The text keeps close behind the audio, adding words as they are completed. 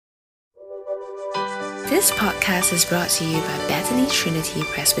This podcast is brought to you by Bethany Trinity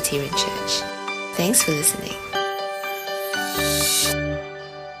Presbyterian Church. Thanks for listening.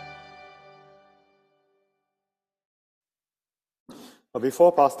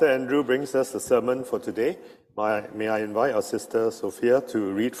 Before Pastor Andrew brings us the sermon for today, may I invite our sister Sophia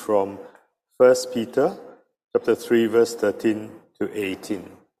to read from 1 Peter chapter 3, verse 13 to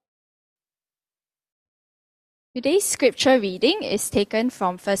 18. Today's scripture reading is taken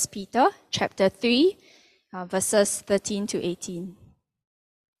from 1 Peter chapter 3, verses 13 to 18.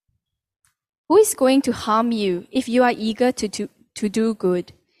 Who is going to harm you if you are eager to do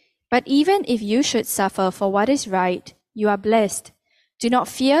good? But even if you should suffer for what is right, you are blessed. Do not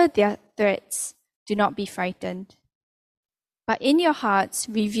fear their threats. Do not be frightened. But in your hearts,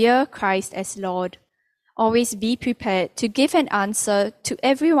 revere Christ as Lord. Always be prepared to give an answer to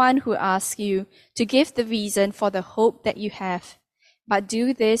everyone who asks you to give the reason for the hope that you have. But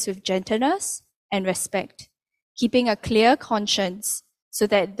do this with gentleness and respect, keeping a clear conscience, so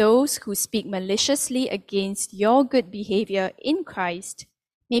that those who speak maliciously against your good behavior in Christ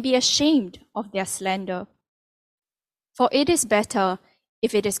may be ashamed of their slander. For it is better,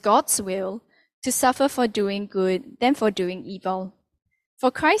 if it is God's will, to suffer for doing good than for doing evil.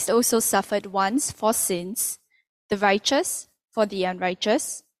 For Christ also suffered once for sins, the righteous for the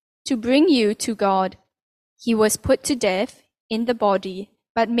unrighteous, to bring you to God. He was put to death in the body,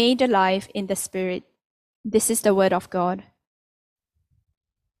 but made alive in the spirit. This is the word of God.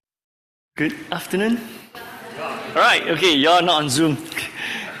 Good afternoon. All right, okay, you're not on Zoom.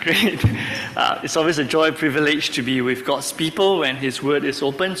 Great. It's always a joy, privilege to be with God's people when His Word is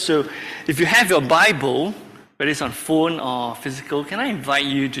open. So if you have your Bible, whether it's on phone or physical, can I invite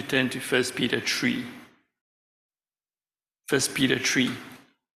you to turn to 1 Peter 3? 1 Peter 3.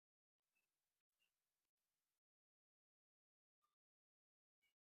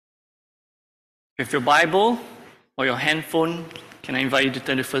 With your Bible or your handphone, can I invite you to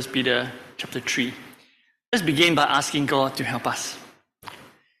turn to 1 Peter chapter 3? Let's begin by asking God to help us.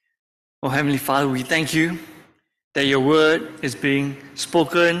 Oh, Heavenly Father, we thank you that your word is being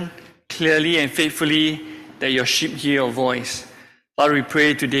spoken clearly and faithfully, that your sheep hear your voice. Father, we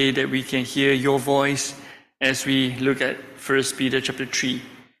pray today that we can hear your voice as we look at 1 Peter chapter 3.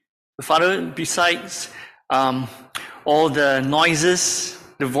 Father, besides all the noises,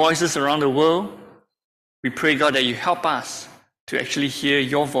 the voices around the world, we pray, God, that you help us to actually hear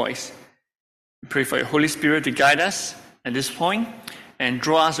your voice. We pray for your Holy Spirit to guide us at this point and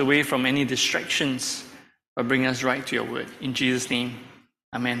draw us away from any distractions, but bring us right to your word. In Jesus' name,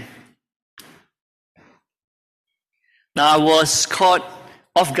 amen. Now, I was caught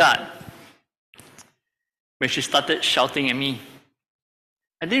off guard when she started shouting at me.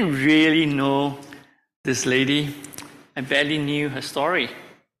 I didn't really know this lady. I barely knew her story.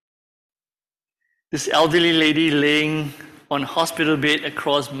 This elderly lady laying on a hospital bed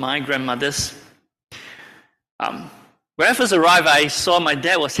across my grandmother's. When I first arrived, I saw my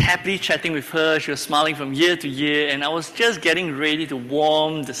dad was happily chatting with her. She was smiling from ear to ear, and I was just getting ready to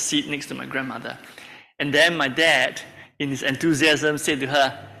warm the seat next to my grandmother. And then my dad, in his enthusiasm, said to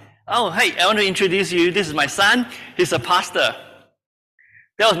her, "Oh, hey, I want to introduce you. This is my son. He's a pastor."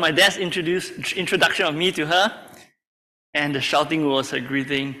 That was my dad's introduction of me to her, and the shouting was her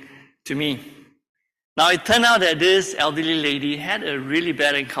greeting to me. Now, it turned out that this elderly lady had a really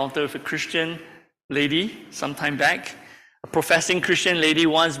bad encounter with a Christian lady some time back. A professing Christian lady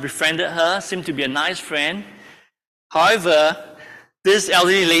once befriended her, seemed to be a nice friend. However, this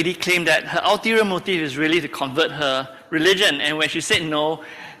elderly lady claimed that her ulterior motive is really to convert her religion. And when she said no,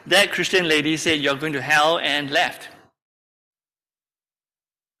 that Christian lady said, "You're going to hell," and left.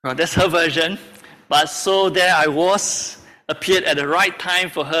 Well, that's her version. But so there I was, appeared at the right time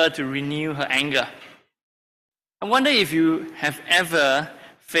for her to renew her anger. I wonder if you have ever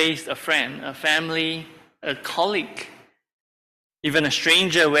faced a friend, a family, a colleague, even a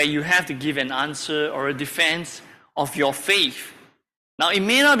stranger, where you have to give an answer or a defense of your faith. Now, it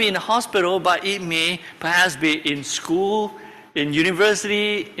may not be in the hospital, but it may perhaps be in school, in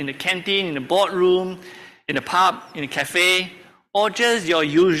university, in the canteen, in the boardroom, in the pub, in a cafe, or just your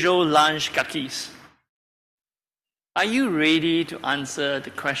usual lunch kakis. Are you ready to answer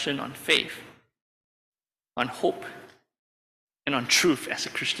the question on faith, on hope, and on truth as a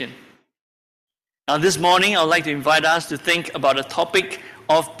Christian? Now, this morning, I would like to invite us to think about the topic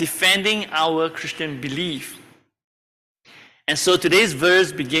of defending our Christian belief. And so today's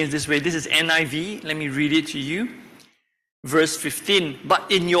verse begins this way. This is NIV. Let me read it to you. Verse 15.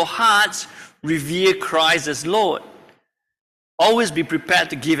 But in your hearts, revere Christ as Lord. Always be prepared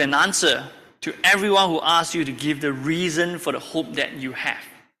to give an answer to everyone who asks you to give the reason for the hope that you have.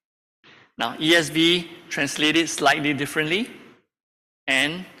 Now, ESV translated slightly differently,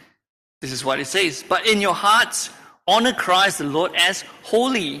 and this is what it says. But in your hearts, honor Christ the Lord as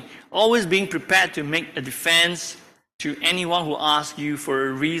holy, always being prepared to make a defense to anyone who asks you for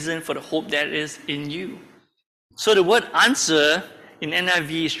a reason for the hope that is in you. So the word answer in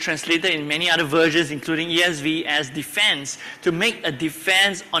NIV is translated in many other versions, including ESV, as defense, to make a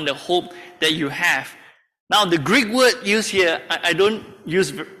defense on the hope that you have. Now, the Greek word used here, I don't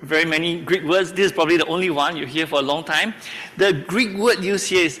use very many Greek words. This is probably the only one you hear for a long time. The Greek word used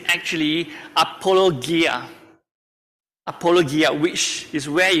here is actually apologia. Apologia, which is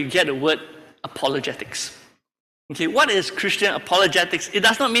where you get the word apologetics. Okay, what is Christian apologetics? It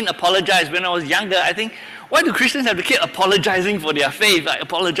does not mean apologize. When I was younger, I think, why do Christians have to keep apologizing for their faith? Like,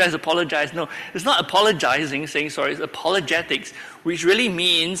 apologize. No, it's not apologizing, saying sorry. It's apologetics, which really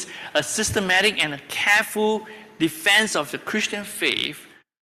means a systematic and a careful defense of the Christian faith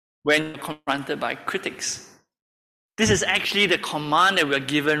when confronted by critics. This is actually the command that we're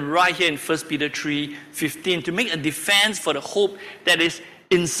given right here in 1 Peter 3:15, to make a defense for the hope that is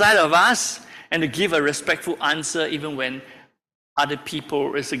inside of us, and to give a respectful answer even when other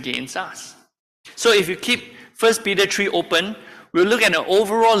people is against us. So if you keep 1 Peter 3 open, we'll look at an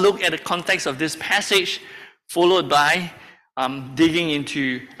overall look at the context of this passage, followed by digging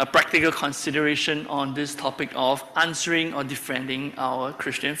into a practical consideration on this topic of answering or defending our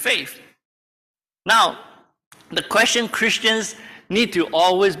Christian faith. Now, the question Christians need to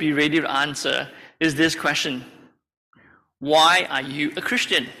always be ready to answer is this question: why are you a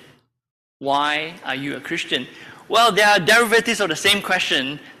Christian? Why are you a Christian? Well, there are derivatives of the same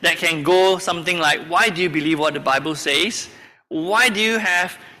question that can go something like, why do you believe what the Bible says? Why do you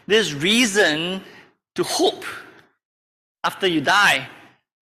have this reason to hope after you die?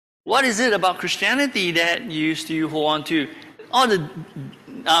 What is it about Christianity that you still hold on to? All the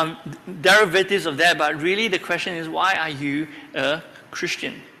derivatives of that, but really the question is, why are you a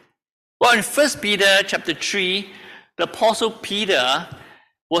Christian? Well, in 1 Peter chapter 3, the Apostle Peter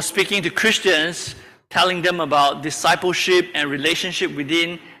was speaking to Christians, telling them about discipleship and relationship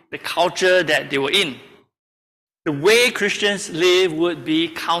within the culture that they were in. The way Christians live would be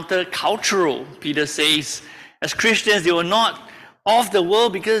counter-cultural, Peter says. As Christians, they were not of the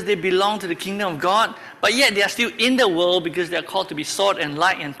world because they belong to the kingdom of God, but yet they are still in the world because they are called to be salt and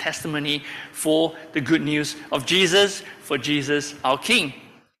light and testimony for the good news of Jesus, for Jesus our King.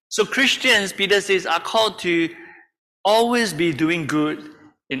 So Christians, Peter says, are called to always be doing good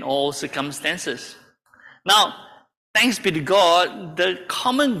in all circumstances. Now, thanks be to God, the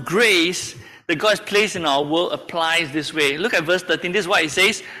common grace that God has placed in our world applies this way. Look at verse 13. This is what it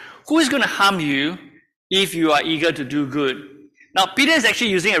says: who is going to harm you if you are eager to do good? Now, Peter is actually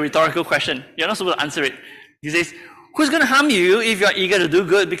using a rhetorical question. You're not supposed to answer it. He says, who's going to harm you if you are eager to do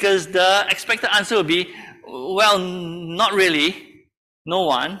good? Because the expected answer will be, well, not really. No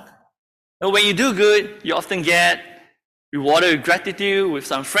one. But when you do good, you often get rewarded with gratitude, with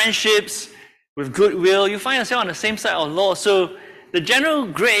some friendships, with goodwill. You find yourself on the same side of law. So the general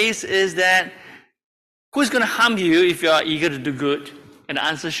grace is that who's going to harm you if you are eager to do good? And the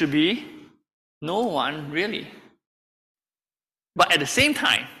answer should be no one, really. But at the same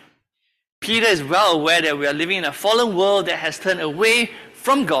time, Peter is well aware that we are living in a fallen world that has turned away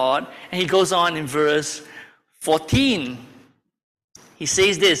from God. And he goes on in verse 14. He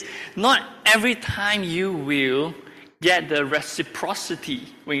says this: not every time you will get the reciprocity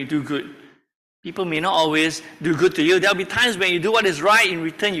when you do good. People may not always do good to you. There'll be times when you do what is right, in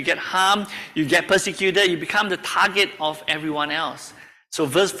return you get harmed, you get persecuted, you become the target of everyone else. So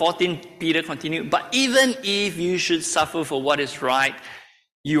verse 14, Peter continued, but even if you should suffer for what is right,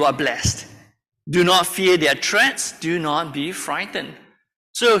 you are blessed. Do not fear their threats, do not be frightened.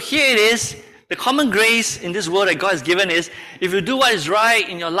 So here it is, the common grace in this world that God has given is, if you do what is right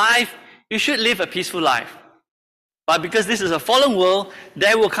in your life, you should live a peaceful life. But because this is a fallen world,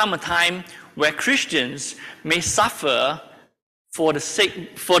 there will come a time where Christians may suffer for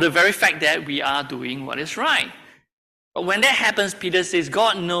the very fact that we are doing what is right. But when that happens, Peter says,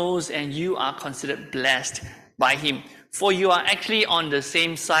 God knows and you are considered blessed by him. For you are actually on the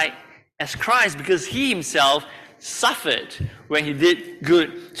same side as Christ, because he himself suffered when he did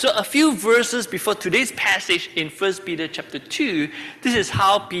good. So a few verses before today's passage in 1 Peter chapter 2, this is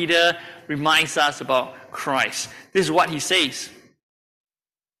how Peter reminds us about Christ. This is what he says.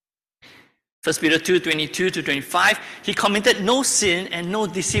 1 Peter 2:22-25, he committed no sin and no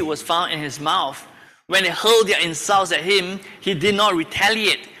deceit was found in his mouth. When they hurled their insults at him, he did not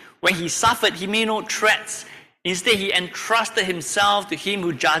retaliate. When he suffered, he made no threats. Instead, he entrusted himself to him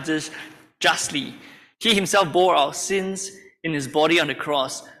who judges justly. He himself bore our sins in his body on the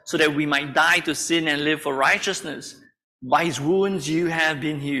cross, so that we might die to sin and live for righteousness. By his wounds you have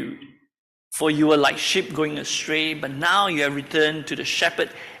been healed. For you were like sheep going astray, but now you have returned to the shepherd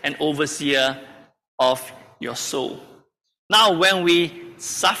and overseer of your soul. Now, when we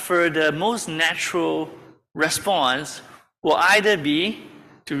suffer, the most natural response will either be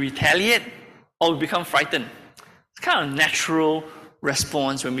to retaliate or become frightened. It's kind of a natural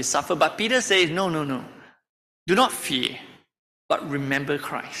response when we suffer. But Peter says, no. Do not fear, but remember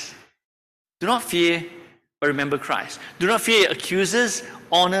Christ. Do not fear, but remember Christ. Do not fear accusers,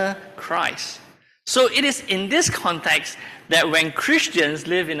 honor Christ. So it is in this context that when Christians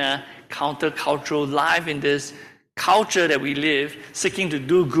live in a countercultural life, in this culture that we live, seeking to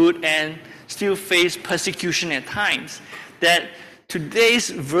do good and still face persecution at times, that today's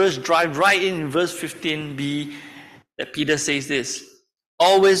verse drives right in verse 15b, that Peter says this: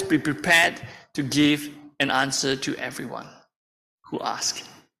 always be prepared to give an answer to everyone who asks.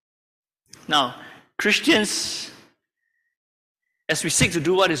 Now, Christians, as we seek to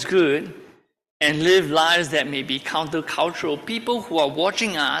do what is good and live lives that may be countercultural, people who are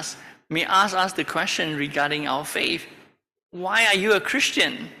watching us may ask us the question regarding our faith. Why are you a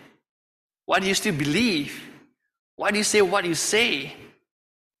Christian? Why do you still believe? Why do you say what you say?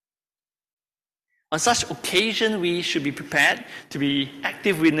 On such occasion, we should be prepared to be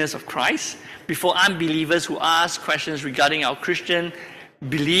active witnesses of Christ before unbelievers who ask questions regarding our Christian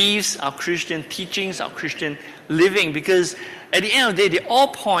beliefs, our Christian teachings, our Christian living, because at the end of the day, they all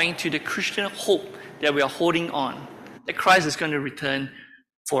point to the Christian hope that we are holding on, that Christ is going to return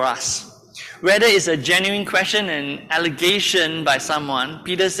for us. Whether it's a genuine question, an allegation by someone,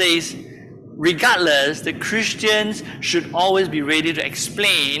 Peter says, regardless, the Christians should always be ready to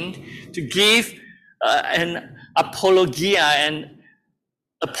explain, to give an apologia, an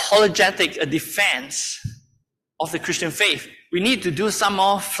apologetic, a defense of the Christian faith. We need to do some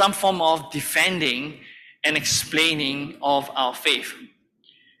form of defending and explaining of our faith.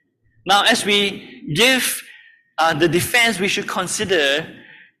 Now, as we give the defense, we should consider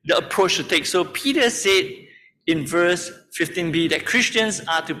the approach to take. So Peter said in verse 15b that Christians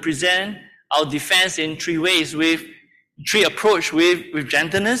are to present our defense in three ways, with three approach, with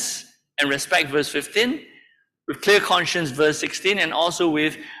gentleness and respect, verse 15, with clear conscience, verse 16, and also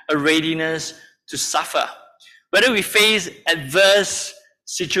with a readiness to suffer. Whether we face adverse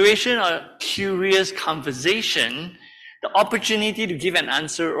situation or curious conversation, the opportunity to give an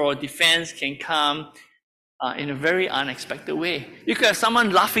answer or defense can come in a very unexpected way. You could have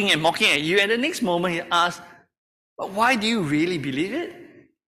someone laughing and mocking at you, and the next moment he asks, but why do you really believe it?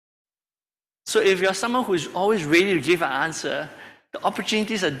 So if you're someone who is always ready to give an answer, the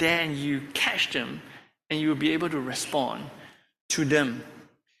opportunities are there and you catch them and you will be able to respond to them.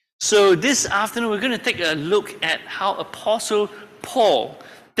 So this afternoon, we're going to take a look at how Apostle Paul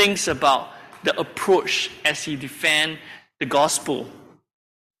thinks about the approach as he defends the gospel,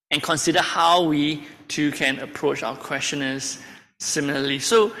 and consider how we too can approach our questioners similarly.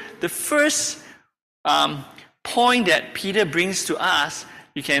 So the first point that Peter brings to us,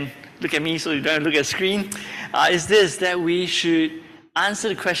 you can look at me so you don't look at the screen, is this, that we should answer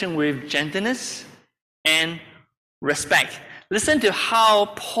the question with gentleness and respect. Listen to how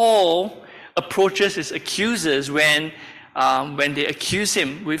Paul approaches his accusers when they accuse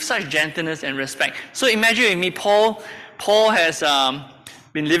him with such gentleness and respect. So imagine with me, Paul has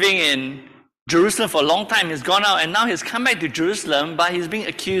been living in Jerusalem for a long time. He's gone out and now he's come back to Jerusalem, but he's being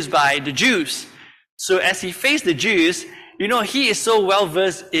accused by the Jews. So as he faced the Jews, he is so well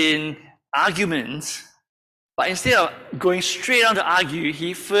versed in arguments, but instead of going straight on to argue,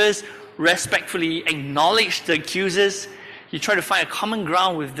 he first respectfully acknowledged the accusers. He tried to find a common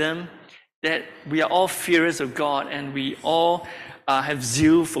ground with them, that we are all fearers of God and we all have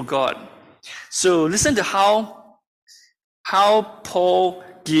zeal for God. So listen to how Paul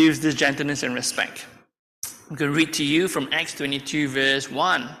gives this gentleness and respect. I'm going to read to you from Acts 22 verse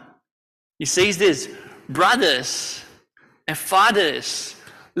 1. He says this: brothers and fathers,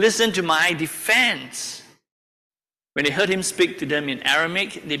 listen to my defense. When they heard him speak to them in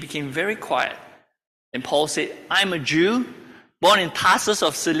Aramaic, they became very quiet. And Paul said, I'm a Jew, born in Tarsus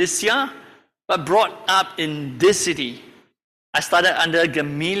of Cilicia, but brought up in this city. I started under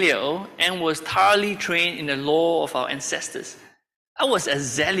Gamaliel and was thoroughly trained in the law of our ancestors. I was as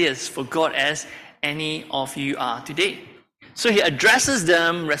zealous for God as any of you are today. So he addresses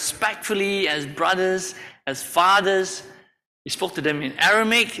them respectfully as brothers, as fathers. He spoke to them in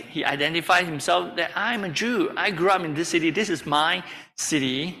Aramaic. He identified himself that I'm a Jew. I grew up in this city. This is my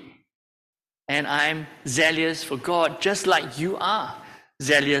city. And I'm zealous for God, just like you are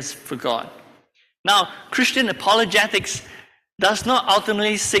zealous for God. Now, Christian apologetics does not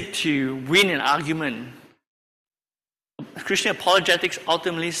ultimately seek to win an argument. Christian apologetics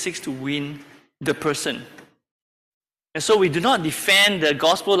ultimately seeks to win the person. And so we do not defend the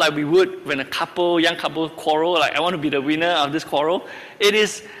gospel like we would when young couple quarrel, like I want to be the winner of this quarrel. It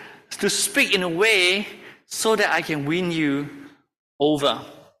is to speak in a way so that I can win you over.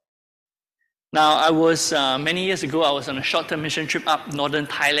 Now, I was, many years ago, I was on a short-term mission trip up northern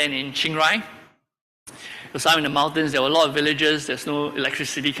Thailand in Chiang Rai. It was out in the mountains. There were a lot of villages. There's no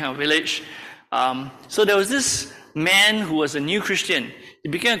electricity kind of village. So there was this man who was a new Christian. He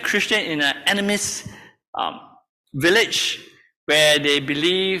became a Christian in an animist village where they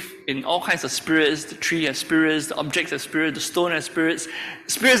believe in all kinds of spirits. The tree has spirits, the objects have spirits, the stone has spirits.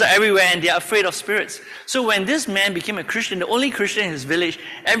 Spirits are everywhere and they are afraid of spirits. So when this man became a Christian, the only Christian in his village,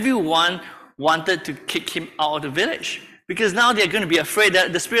 everyone wanted to kick him out of the village. Because now they're going to be afraid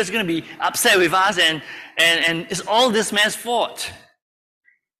that the spirit's going to be upset with us and it's all this man's fault.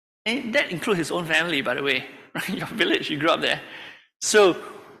 And that includes his own family, by the way. Your village, you grew up there. So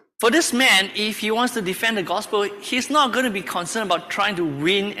for this man, if he wants to defend the gospel, he's not going to be concerned about trying to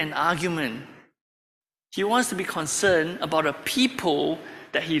win an argument. He wants to be concerned about the people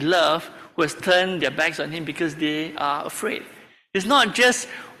that he loves who has turned their backs on him because they are afraid. It's not just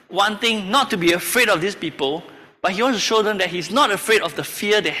wanting not to be afraid of these people, but he wants to show them that he's not afraid of the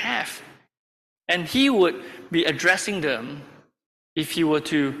fear they have. And he would be addressing them if he were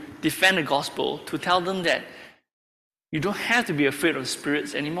to defend the gospel, to tell them that you don't have to be afraid of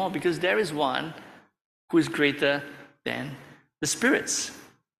spirits anymore because there is one who is greater than the spirits.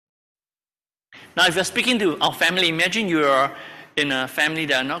 Now, if you're speaking to our family, imagine you are in a family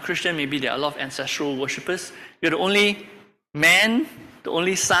that are not Christian, maybe there are a lot of ancestral worshippers. You're the only man, the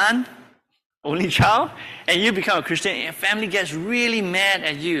only son, only child, and you become a Christian and your family gets really mad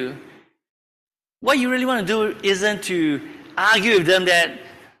at you. What you really want to do isn't to argue with them that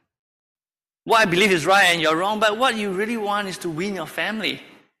what I believe is right and you're wrong, but what you really want is to win your family.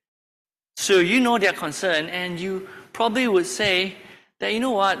 So you know their concern and you probably would say that, you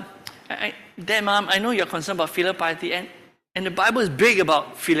know what, Dad, Mom, I know you're concerned about filial piety and the Bible is big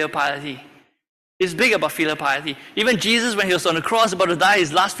about filial piety. It's big about filial piety. Even Jesus, when he was on the cross about to die,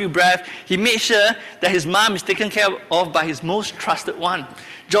 his last few breaths, he made sure that his mom is taken care of by his most trusted one.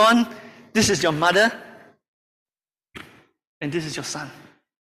 John, this is your mother, and this is your son.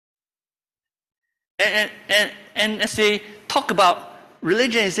 And as they talk about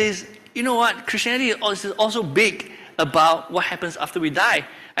religion, it says, you know what, Christianity is also big about what happens after we die.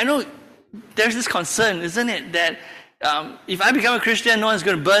 I know there's this concern, isn't it, that if I become a Christian, no one's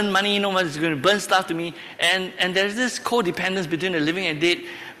going to burn money, no one's going to burn stuff to me, and there's this codependence between the living and dead.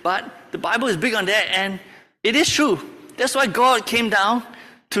 But the Bible is big on that, and it is true. That's why God came down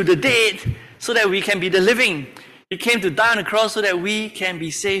to the dead so that we can be the living. He came to die on the cross so that we can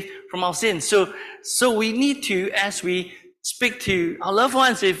be saved from our sins. So we need to, as we speak to our loved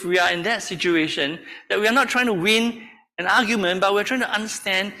ones, if we are in that situation, that we are not trying to win an argument, but we're trying to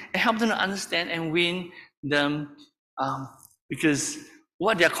understand and help them to understand and win them. Because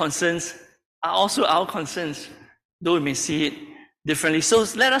what their concerns are also our concerns, though we may see it differently. So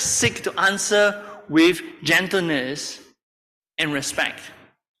let us seek to answer with gentleness and respect.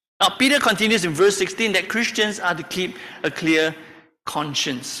 Now, Peter continues in verse 16 that Christians are to keep a clear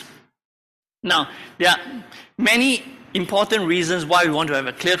conscience. Now, there are many important reasons why we want to have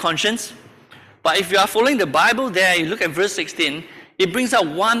a clear conscience. But if you are following the Bible there, you look at verse 16, it brings out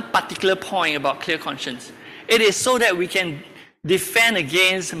one particular point about clear conscience. It is so that we can defend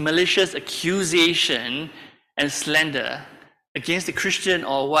against malicious accusation and slander against the Christian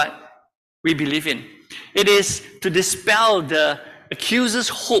or what we believe in. It is to dispel the accuser's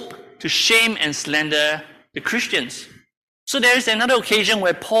hope to shame and slander the Christians. So there is another occasion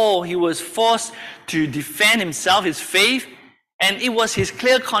where Paul, he was forced to defend himself, his faith, and it was his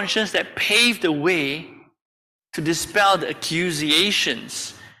clear conscience that paved the way to dispel the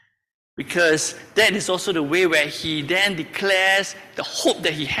accusations. Because that is also the way where he then declares the hope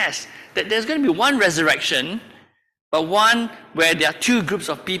that he has, that there's going to be one resurrection, but one where there are two groups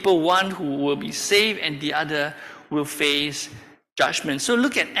of people, one who will be saved and the other will face judgment. So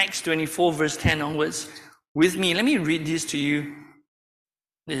look at Acts 24 verse 10 onwards with me. Let me read this to you.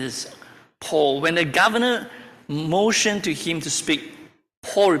 This is Paul. When the governor motioned to him to speak,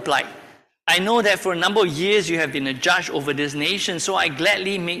 Paul replied, I know that for a number of years you have been a judge over this nation, so I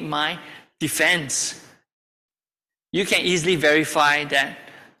gladly make my defense. You can easily verify that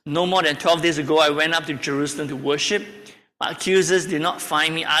no more than 12 days ago I went up to Jerusalem to worship. My accusers did not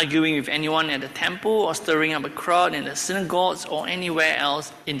find me arguing with anyone at the temple or stirring up a crowd in the synagogues or anywhere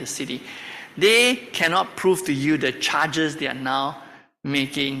else in the city. they cannot prove to you the charges they are now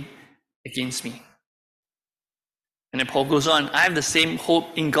making against me. And then Paul goes on, I have the same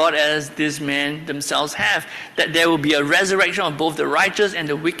hope in God as these men themselves have, that there will be a resurrection of both the righteous and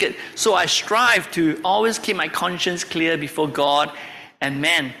the wicked. So I strive to always keep my conscience clear before God and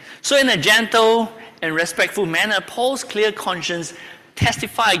man. So in a gentle and respectful manner, Paul's clear conscience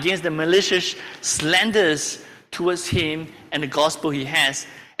testifies against the malicious slanders towards him and the gospel he has.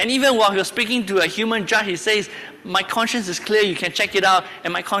 And even while he was speaking to a human judge, he says, my conscience is clear, you can check it out,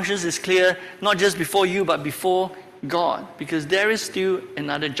 and my conscience is clear not just before you, but before God, because there is still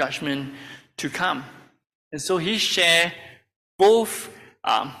another judgment to come. And so he shared both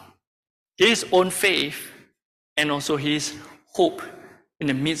his own faith and also his hope in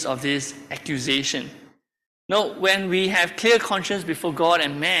the midst of this accusation. Now, when we have clear conscience before God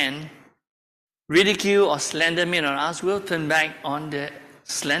and man, ridicule or slander made on us will turn back on the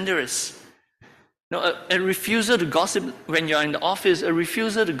slanderers. Now, a refusal to gossip when you're in the office, a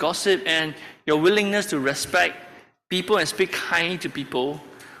refusal to gossip and your willingness to respect people and speak kindly to people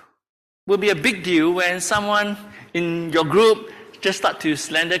will be a big deal when someone in your group just start to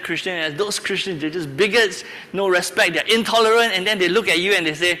slander Christians, as those Christians, they're just bigots, no respect, they're intolerant, and then they look at you and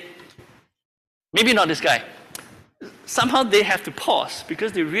they say, maybe not this guy. Somehow they have to pause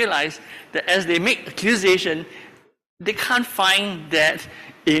because they realize that as they make accusation, they can't find that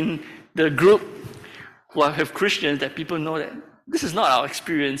in the group who have Christians, that people know that this is not our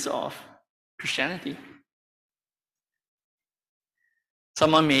experience of Christianity.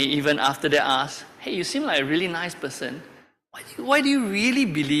 Someone may even after that ask, hey, you seem like a really nice person. Why do you really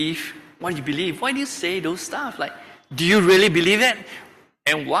believe what you believe? Why do you say those stuff? Like, do you really believe it?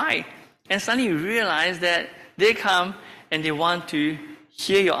 And why? And suddenly you realize that they come and they want to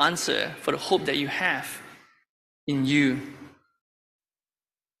hear your answer for the hope that you have in you.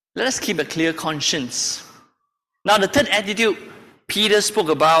 Let us keep a clear conscience. Now, the third attitude Peter spoke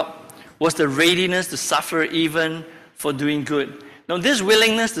about was the readiness to suffer even for doing good. Now, this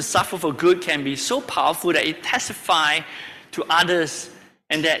willingness to suffer for good can be so powerful that it testifies to others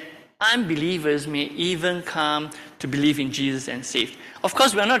and that unbelievers may even come to believe in Jesus and saved. Of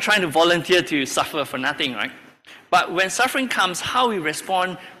course, we're not trying to volunteer to suffer for nothing, right? But when suffering comes, how we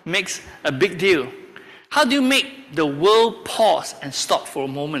respond makes a big deal. How do you make the world pause and stop for a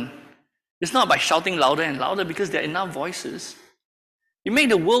moment? It's not by shouting louder and louder because there are enough voices. You make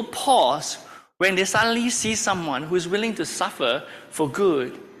the world pause when they suddenly see someone who is willing to suffer for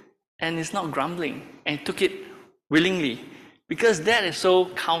good and is not grumbling and took it willingly, because that is so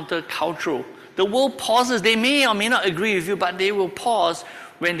counter-cultural. The world pauses. They may or may not agree with you, but they will pause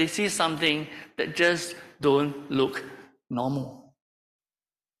when they see something that just don't look normal.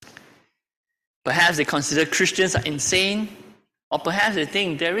 Perhaps they consider Christians are insane, or perhaps they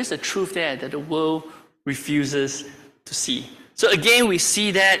think there is a truth there that the world refuses to see. So again, we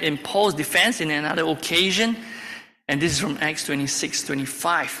see that in Paul's defense in another occasion, and this is from Acts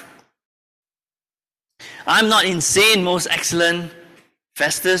 26:25. I'm not insane, most excellent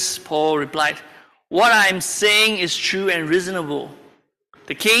Festus, Paul replied. What I am saying is true and reasonable.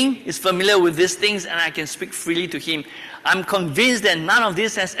 The king is familiar with these things and I can speak freely to him. I'm convinced that none of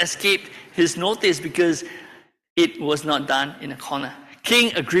this has escaped his notice because it was not done in a corner.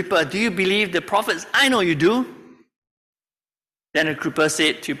 King Agrippa, do you believe the prophets? I know you do. Then Agrippa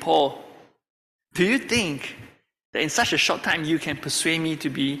said to Paul, do you think that in such a short time you can persuade me to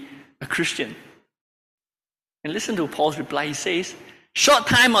be a Christian? And listen to Paul's reply. He says, short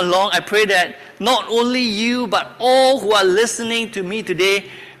time or long, I pray that not only you, but all who are listening to me today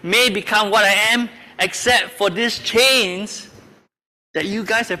may become what I am, except for these chains that you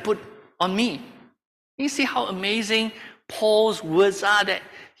guys have put on me. You see how amazing Paul's words are, that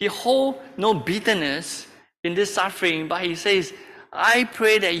he holds no bitterness in this suffering, but he says, I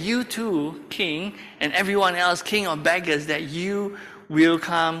pray that you too, king, and everyone else, king or beggars, that you will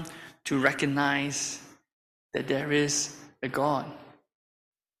come to recognize that there is a God.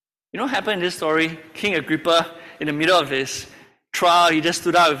 You know what happened in this story? King Agrippa, in the middle of his trial, he just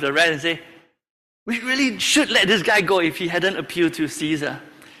stood out with the rest and said, we really should let this guy go if he hadn't appealed to Caesar.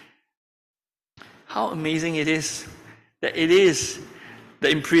 How amazing it is that it is the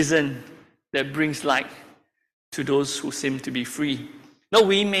imprisoned that brings light to those who seem to be free. No,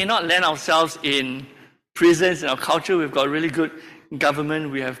 we may not land ourselves in prisons in our culture. We've got really good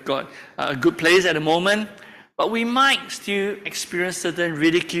government. We have got a good place at the moment. But we might still experience certain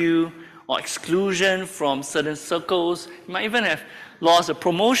ridicule or exclusion from certain circles. You might even have lost a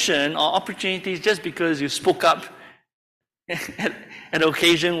promotion or opportunities just because you spoke up at an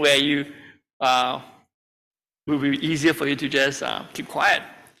occasion where it would be easier for you to just keep quiet.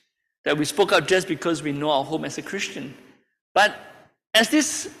 that we spoke out just because we know our hope as a Christian. But as these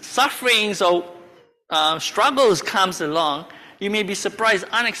sufferings or struggles comes along, you may be surprised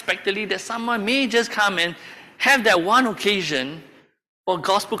unexpectedly that someone may just come and have that one occasion for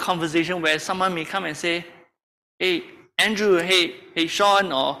gospel conversation where someone may come and say, hey, Andrew, hey,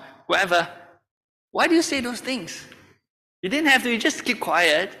 Sean, or whoever, why do you say those things? You didn't have to, you just keep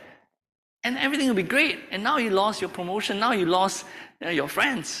quiet and everything will be great. And now you lost your promotion, now you lost your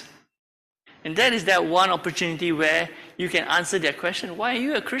friends. And that is that one opportunity where you can answer that question, why are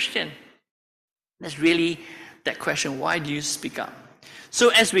you a Christian? That's really that question, why do you speak up? So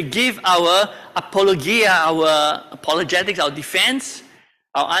as we give our apologia, our apologetics, our defense,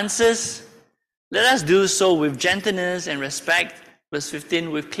 our answers, let us do so with gentleness and respect, verse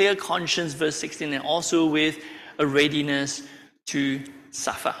 15, with clear conscience, verse 16, and also with a readiness to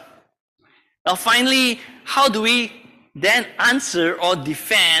suffer. Now finally, how do we then answer or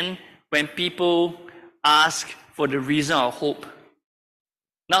defend when people ask for the reason of hope?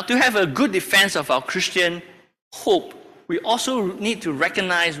 Now, to have a good defense of our Christian hope, we also need to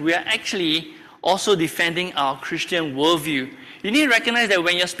recognize we are actually also defending our Christian worldview. You need to recognize that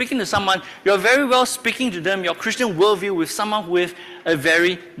when you're speaking to someone, you're very well speaking to them, your Christian worldview, with someone with a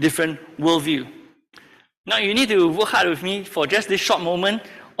very different worldview. Now, you need to work hard with me for just this short moment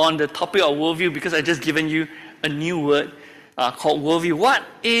on the topic of worldview, because I've just given you a new word called worldview. What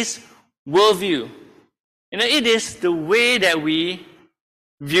is worldview? It is the way that we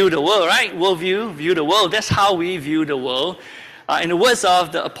view the world, right? Worldview, view the world. That's how we view the world. In the words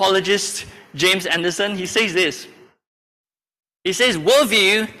of the apologist James Anderson, he says this. He says,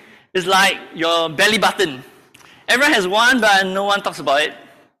 worldview is like your belly button. Everyone has one, but no one talks about it.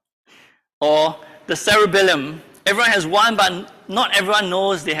 Or the cerebellum. Everyone has one, but not everyone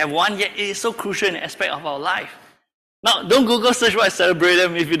knows they have one, yet it is so crucial in an aspect of our life. Now, don't Google search what is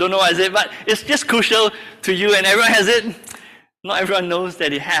cerebellum if you don't know what it is, but it's just crucial to you and everyone has it. Not everyone knows that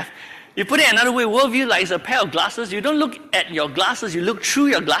they have. You put it another way, worldview like it's a pair of glasses. You don't look at your glasses, you look through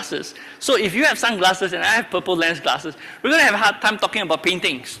your glasses. So if you have sunglasses and I have purple lens glasses, we're going to have a hard time talking about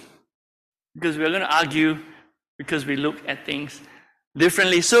paintings, because we're going to argue because we look at things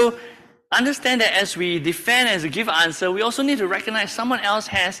differently. So understand that as we defend, as we give an answer, we also need to recognize someone else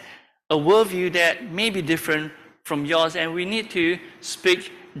has a worldview that may be different from yours, and we need to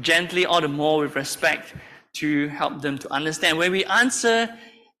speak gently, all the more with respect, to help them to understand. When we answer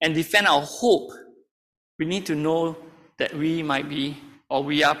and defend our hope, we need to know that we might be, or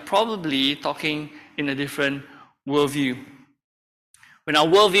we are probably talking in a different worldview. When our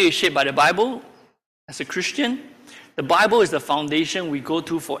worldview is shaped by the Bible, as a Christian, the Bible is the foundation we go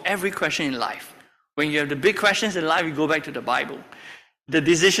to for every question in life. When you have the big questions in life, we go back to the Bible. The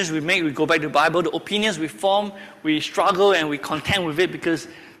decisions we make, we go back to the Bible. The opinions we form, we struggle and we contend with it, because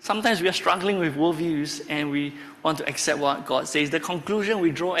sometimes we are struggling with worldviews and we want to accept what God says. The conclusion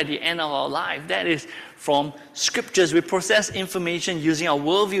we draw at the end of our life, that is from scriptures. We process information using our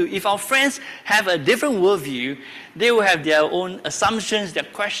worldview. If our friends have a different worldview, they will have their own assumptions, their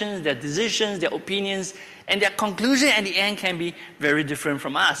questions, their decisions, their opinions, and their conclusion at the end can be very different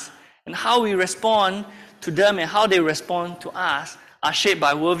from us. And how we respond to them and how they respond to us are shaped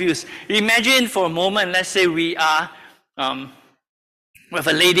by worldviews. Imagine for a moment, let's say we are with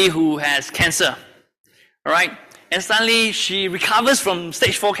a lady who has cancer, all right? And suddenly she recovers from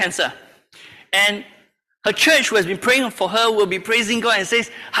stage 4 cancer. And her church, who has been praying for her, will be praising God and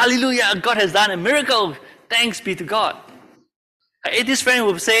says, hallelujah, God has done a miracle. Thanks be to God. Her atheist friend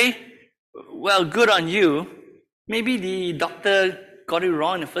will say, well, good on you. Maybe the doctor got it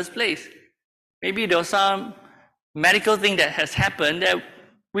wrong in the first place. Maybe there was some medical thing that has happened that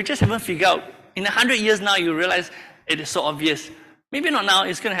we just haven't figured out. In 100 years now, you realize it is so obvious. Maybe not now,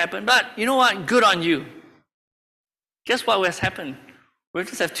 it's going to happen, but you know what? Good on you. Guess what has happened? We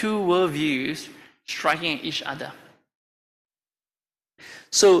just have two worldviews striking at each other.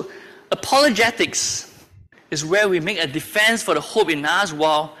 So, apologetics is where we make a defense for the hope in us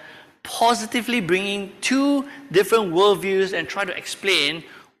while positively bringing two different worldviews and try to explain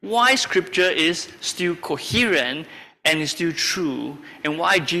why Scripture is still coherent and is still true, and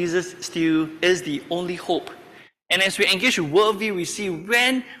why Jesus still is the only hope. And as we engage with worldview, we see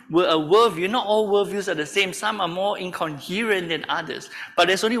when we're a worldview, not all worldviews are the same. Some are more incoherent than others. But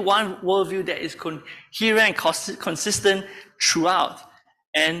there's only one worldview that is coherent and consistent throughout,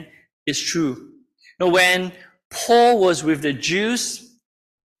 and is true. Now, when Paul was with the Jews,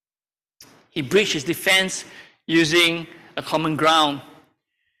 he breached his defense using a common ground.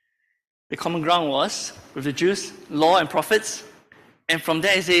 The common ground was, with the Jews, law and prophets. And from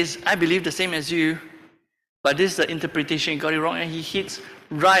there he says, I believe the same as you. But this is the interpretation, he got it wrong, and he hits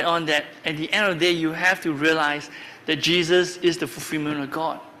right on that. At the end of the day, you have to realize that Jesus is the fulfillment of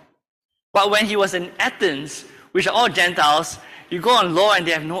God. But when he was in Athens, which are all Gentiles, you go on law and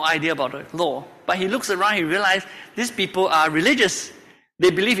they have no idea about the law. But he looks around, he realizes these people are religious.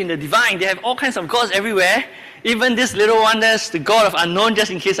 They believe in the divine. They have all kinds of gods everywhere. Even this little one, that's the God of unknown,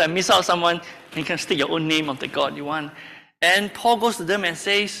 just in case I miss out someone, you can stick your own name of the God you want. And Paul goes to them and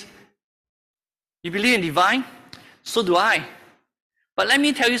says, you believe in divine? So do I. But let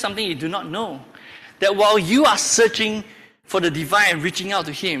me tell you something you do not know. That while you are searching for the divine and reaching out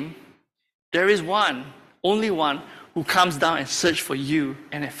to him, there is one, only one, who comes down and search for you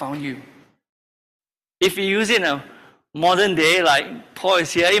and has found you. If you use it in a modern day, like Paul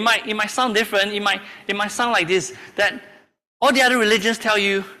is here, it might sound different. It might sound like this, that all the other religions tell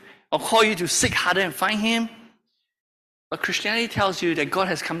you or call you to seek harder and find him. But Christianity tells you that God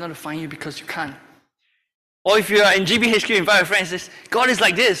has come down to find you because you can't. Or if you are in GBHQ, invite your friends, says, God is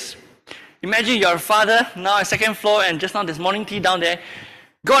like this. Imagine you're a father, now at second floor, and just now there's morning tea down there.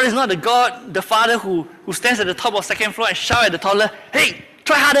 God is not the father who stands at the top of second floor and shouts at the toddler, hey,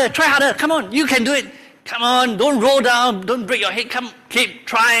 try harder, come on, you can do it. Come on, don't roll down, don't break your head, come, keep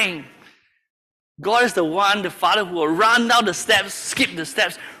trying. God is the one, the father who will run down the steps, skip the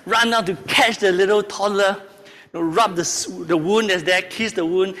steps, run down to catch the little toddler, rub the wound that's there, kiss the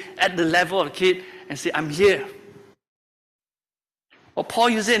wound at the level of the kid, and say, I'm here. Or Paul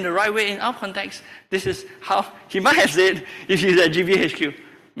used it in the right way in our context. This is how he might have said if he's at GBHQ.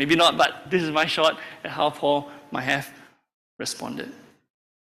 Maybe not, but this is my shot at how Paul might have responded.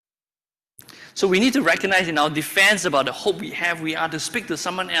 So we need to recognize in our defense about the hope we have, we are to speak to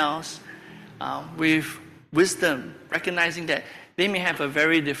someone else with wisdom, recognizing that they may have a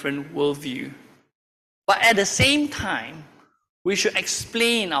very different worldview. But at the same time, we should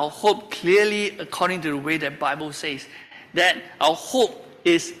explain our hope clearly according to the way that the Bible says, that our hope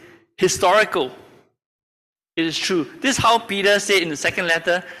is historical. It is true. This is how Peter said in the second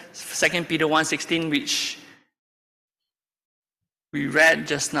letter, 2 Peter 1:16, which we read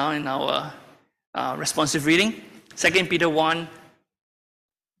just now in our responsive reading. 2 Peter 1.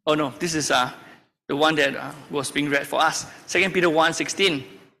 Oh no, this is the one that was being read for us. 2 Peter 1:16.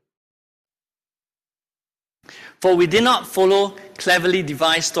 For we did not follow cleverly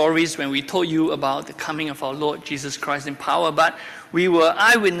devised stories when we told you about the coming of our Lord Jesus Christ in power, but we were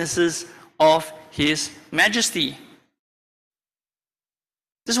eyewitnesses of his majesty.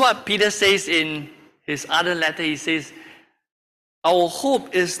 This is what Peter says in his other letter. He says, our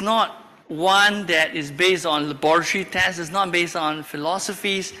hope is not one that is based on laboratory tests, it's not based on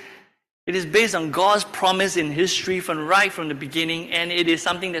philosophies. It is based on God's promise in history from the beginning, and it is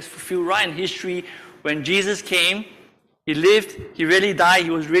something that's fulfilled right in history. When Jesus came, he lived, he really died,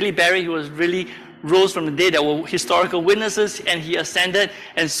 he was really buried, he was really rose from the dead. There were historical witnesses, and he ascended.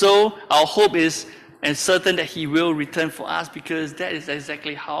 And so our hope is and certain that he will return for us, because that is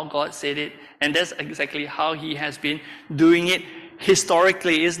exactly how God said it, and that's exactly how he has been doing it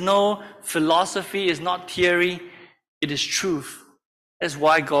historically. It's no philosophy, it's not theory, it is truth. That's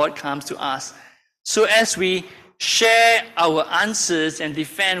why God comes to us. So as we share our answers and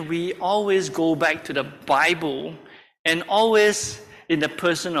defend, we always go back to the Bible and always in the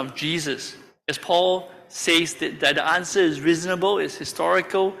person of Jesus. As Paul says that the answer is reasonable, is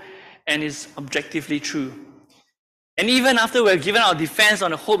historical, and is objectively true. And even after we've given our defense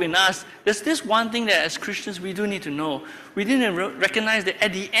on the hope in us, there's this one thing that as Christians we do need to know. We need to recognize that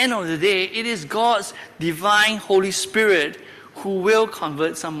at the end of the day, it is God's divine Holy Spirit who will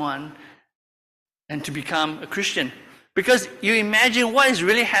convert someone and to become a Christian. Because you imagine what is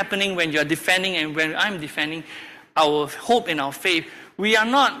really happening when you're defending and when I'm defending our hope in our faith. We are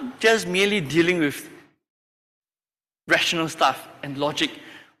not just merely dealing with rational stuff and logic.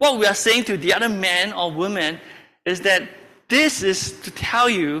 What we are saying to the other man or woman is that this is to tell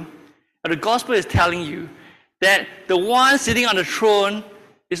you, or the gospel is telling you, that the one sitting on the throne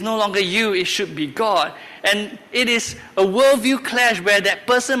is no longer you, it should be God. And it is a worldview clash where that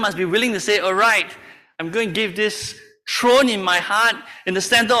person must be willing to say, all right, I'm going to give this throne in my heart, in the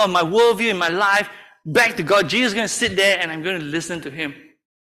center of my worldview, in my life, back to God. Jesus is going to sit there and I'm going to listen to him.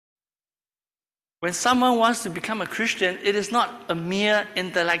 When someone wants to become a Christian, it is not a mere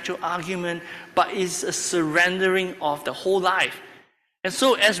intellectual argument, but it's a surrendering of the whole life. And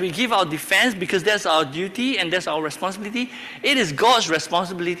so as we give our defense, because that's our duty and that's our responsibility, it is God's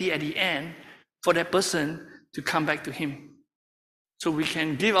responsibility at the end for that person to come back to him. So we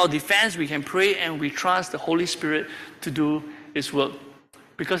can give our defense, we can pray, and we trust the Holy Spirit to do his work.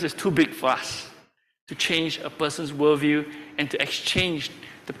 Because it's too big for us to change a person's worldview and to exchange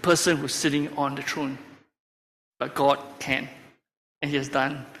the person who's sitting on the throne. but God can, and He has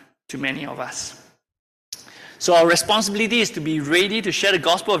done to many of us. So our responsibility is to be ready to share the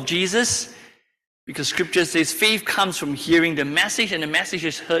gospel of Jesus, because Scripture says faith comes from hearing the message, and the message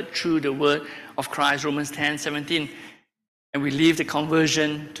is heard through the word of Christ, Romans 10:17. And we leave the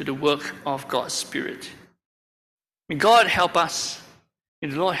conversion to the work of God's Spirit. May God help us, may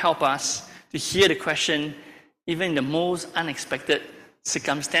the Lord help us to hear the question even in the most unexpected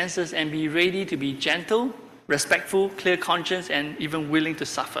circumstances, and be ready to be gentle, respectful, clear conscience, and even willing to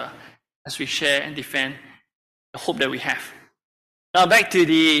suffer as we share and defend the hope that we have. Now back to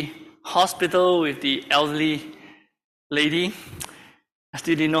the hospital with the elderly lady. I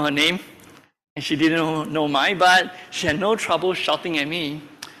still didn't know her name, and she didn't know mine, but she had no trouble shouting at me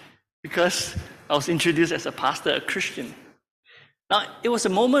because I was introduced as a pastor, a Christian. Now, it was a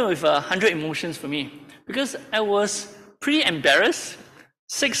moment with 100 emotions for me, because I was pretty embarrassed.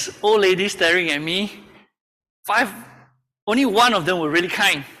 6 old ladies staring at me. 5, only one of them were really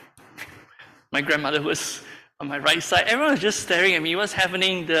kind. My grandmother was on my right side. Everyone was just staring at me. What's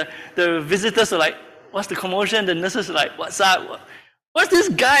happening? The visitors were like, what's the commotion? The nurses were like, what's up? What's this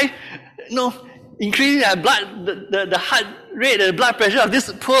guy, increasing the heart rate, the blood pressure of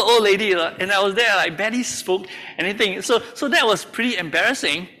this poor old lady? And I was there, I barely spoke anything. So that was pretty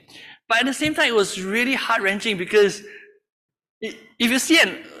embarrassing. But at the same time, it was really heart-wrenching, because if you see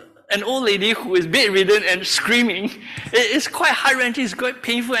an old lady who is bedridden and screaming, it's quite heart-wrenching, it's quite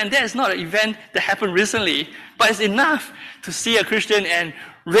painful, and that is not an event that happened recently, but it's enough to see a Christian and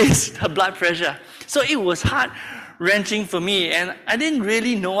raise her blood pressure. So it was heart-wrenching for me, and I didn't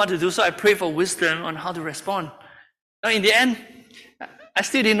really know what to do, so I prayed for wisdom on how to respond. Now, in the end, I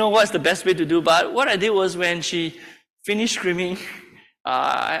still didn't know what's the best way to do, but what I did was, when she finished screaming,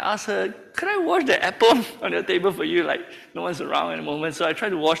 I asked her, could I wash the apple on the table for you? Like, no one's around at the moment. So I tried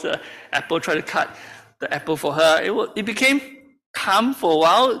to wash the apple, try to cut the apple for her. It became calm for a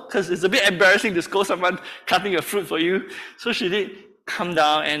while, because it's a bit embarrassing to scold someone cutting a fruit for you. So she did calm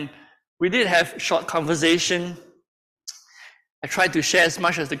down, and we did have short conversation. I tried to share as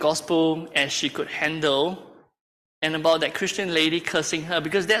much as the gospel as she could handle, and about that Christian lady cursing her,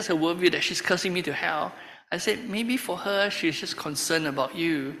 because that's her worldview, that she's cursing me to hell. I said, maybe for her, she's just concerned about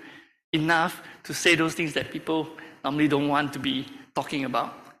you enough to say those things that people normally don't want to be talking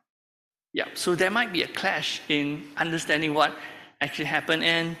about. Yeah, so there might be a clash in understanding what actually happened.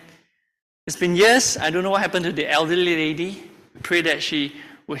 And it's been years. I don't know what happened to the elderly lady. Pray that she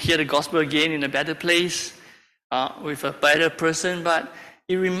will hear the gospel again in a better place, with a better person. But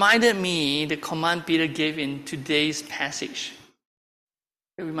it reminded me the command Peter gave in today's passage,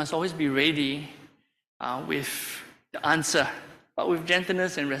 that we must always be ready with the answer, but with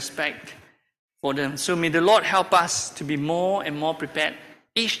gentleness and respect for them. So may the Lord help us to be more and more prepared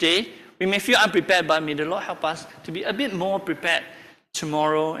each day. We may feel unprepared, but may the Lord help us to be a bit more prepared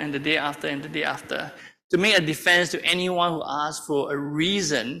tomorrow and the day after and the day after, to make a defense to anyone who asks for a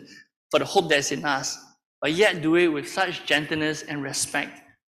reason for the hope that's in us, but yet do it with such gentleness and respect,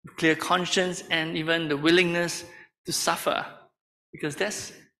 with clear conscience, and even the willingness to suffer, because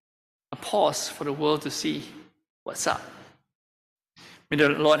that's a pause for the world to see what's up. May the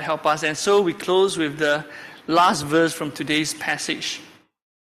Lord help us. And so we close with the last verse from today's passage.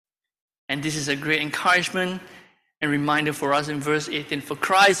 And this is a great encouragement and reminder for us in verse 18. For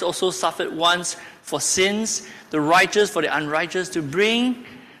Christ also suffered once for sins, the righteous for the unrighteous, to bring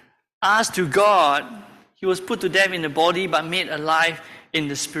us to God. He was put to death in the body, but made alive in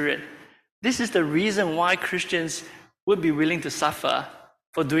the spirit. This is the reason why Christians would be willing to suffer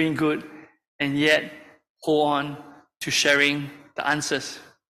for doing good, and yet hold on to sharing the answers,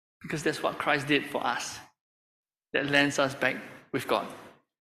 because that's what Christ did for us, that lands us back with God.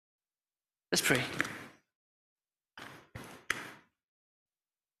 Let's pray.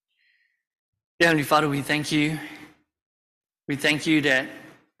 Dear Heavenly Father, we thank you. We thank you that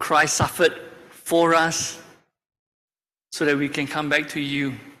Christ suffered for us so that we can come back to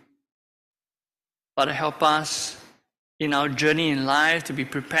you. Father, help us in our journey in life to be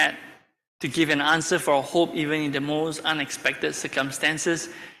prepared to give an answer for our hope, even in the most unexpected circumstances.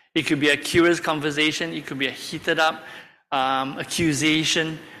 It could be a curious conversation, it could be a heated up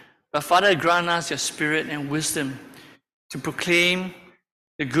accusation. But Father, grant us your spirit and wisdom to proclaim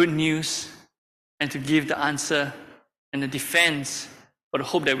the good news and to give the answer and the defense for the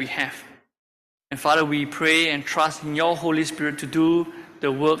hope that we have. And Father, we pray and trust in your Holy Spirit to do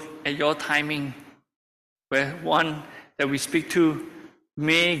the work at your timing, where one that we speak to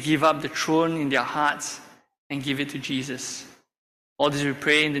may give up the throne in their hearts and give it to Jesus. All this we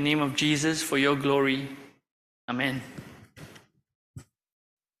pray in the name of Jesus for your glory. Amen.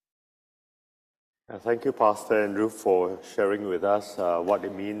 Thank you, Pastor Andrew, for sharing with us what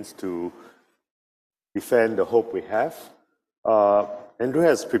it means to defend the hope we have. Andrew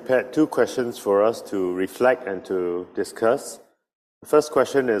has prepared 2 questions for us to reflect and to discuss. The first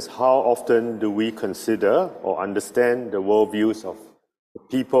question is, how often do we consider or understand the worldviews of the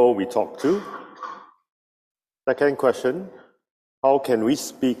people we talk to? Second question, how can we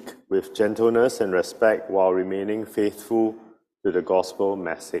speak with gentleness and respect while remaining faithful to the gospel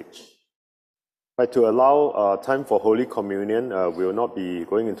message? But to allow time for Holy Communion, we will not be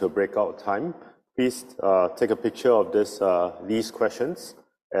going into a breakout time. Please take a picture of these questions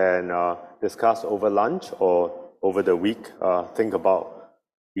and discuss over lunch or over the week. Think about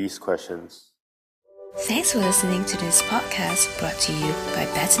these questions. Thanks for listening to this podcast brought to you by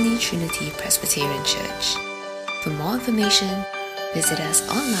Bethany Trinity Presbyterian Church. For more information, visit us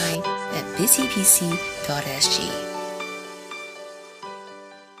online at busypc.sg.